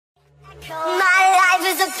My life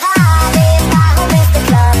is a party, my home is the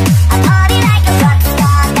club. I party like a rock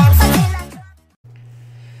star, dance until I...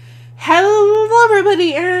 Hello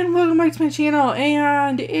everybody and welcome back to my channel,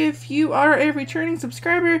 and if you are a returning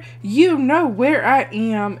subscriber, you know where I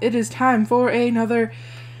am. It is time for another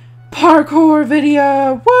parkour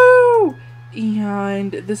video. Woo!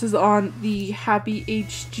 And this is on the Happy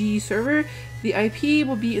HG server. The IP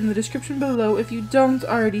will be in the description below if you don't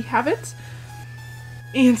already have it.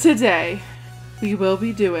 And today, we will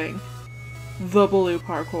be doing the blue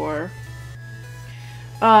parkour.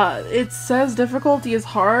 It says difficulty is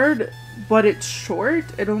hard, but it's short.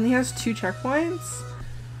 It only has 2 checkpoints.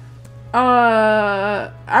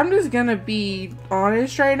 I'm just gonna be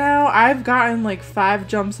honest right now. I've gotten like 5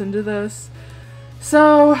 jumps into this.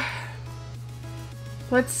 So,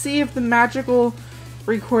 let's see if the magical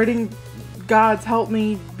recording gods help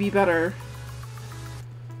me be better.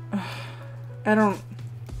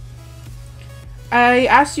 I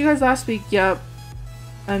asked you guys last week. Yep,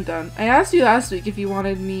 I'm done. I asked you last week if you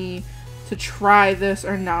wanted me to try this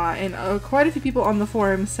or not, and quite a few people on the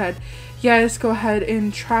forum said, yes, go ahead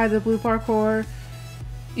and try the blue parkour,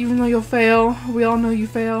 even though you'll fail. We all know you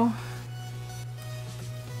fail.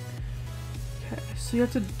 Okay, so you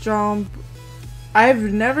have to jump. I've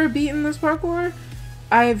never beaten this parkour.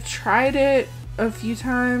 I've tried it a few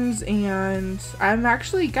times, and I've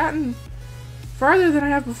actually gotten farther than I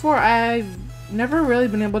have before. I've never really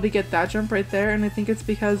been able to get that jump right there, and I think it's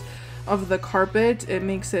because of the carpet. It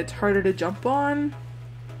makes it harder to jump on.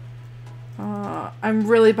 I'm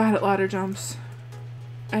really bad at ladder jumps.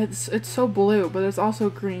 It's so blue, but it's also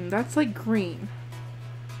green. That's like green.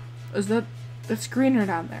 That's greener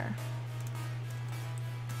down there.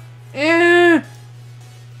 Eh!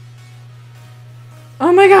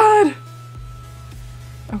 Oh my god!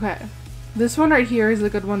 Okay. This one right here is a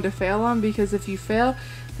good one to fail on, because if you fail,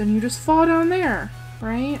 then you just fall down there,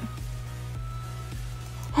 right?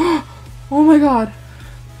 Oh my god.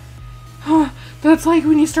 That's like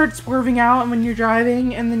when you start swerving out and when you're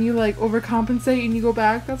driving and then you like overcompensate and you go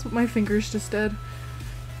back. That's what my fingers just did.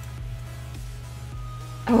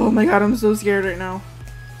 Oh my god, I'm so scared right now.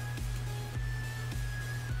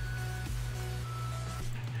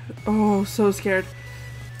 Oh, so scared.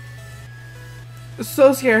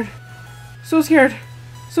 So scared. So scared.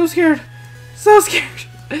 So scared. So scared.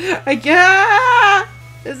 I can't.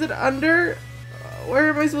 Is it under? Where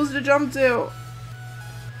am I supposed to jump to?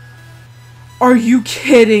 Are you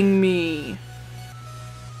kidding me?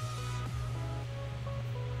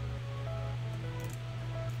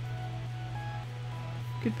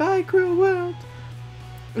 Goodbye, cruel world.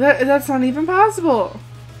 That's not even possible.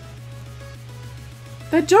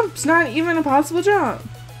 That jump's not even a possible jump.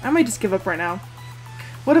 I might just give up right now.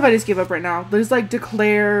 What if I just give up right now? Let's like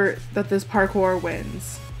declare that this parkour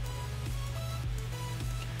wins.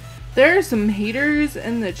 There are some haters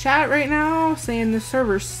in the chat right now saying the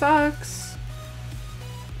server sucks.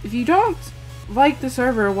 If you don't like the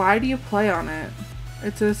server, why do you play on it?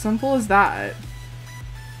 It's as simple as that.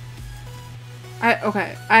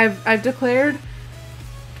 I've declared.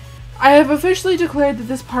 I have officially declared that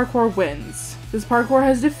this parkour wins. This parkour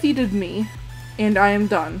has defeated me, and I am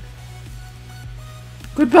done.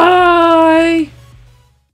 Goodbye!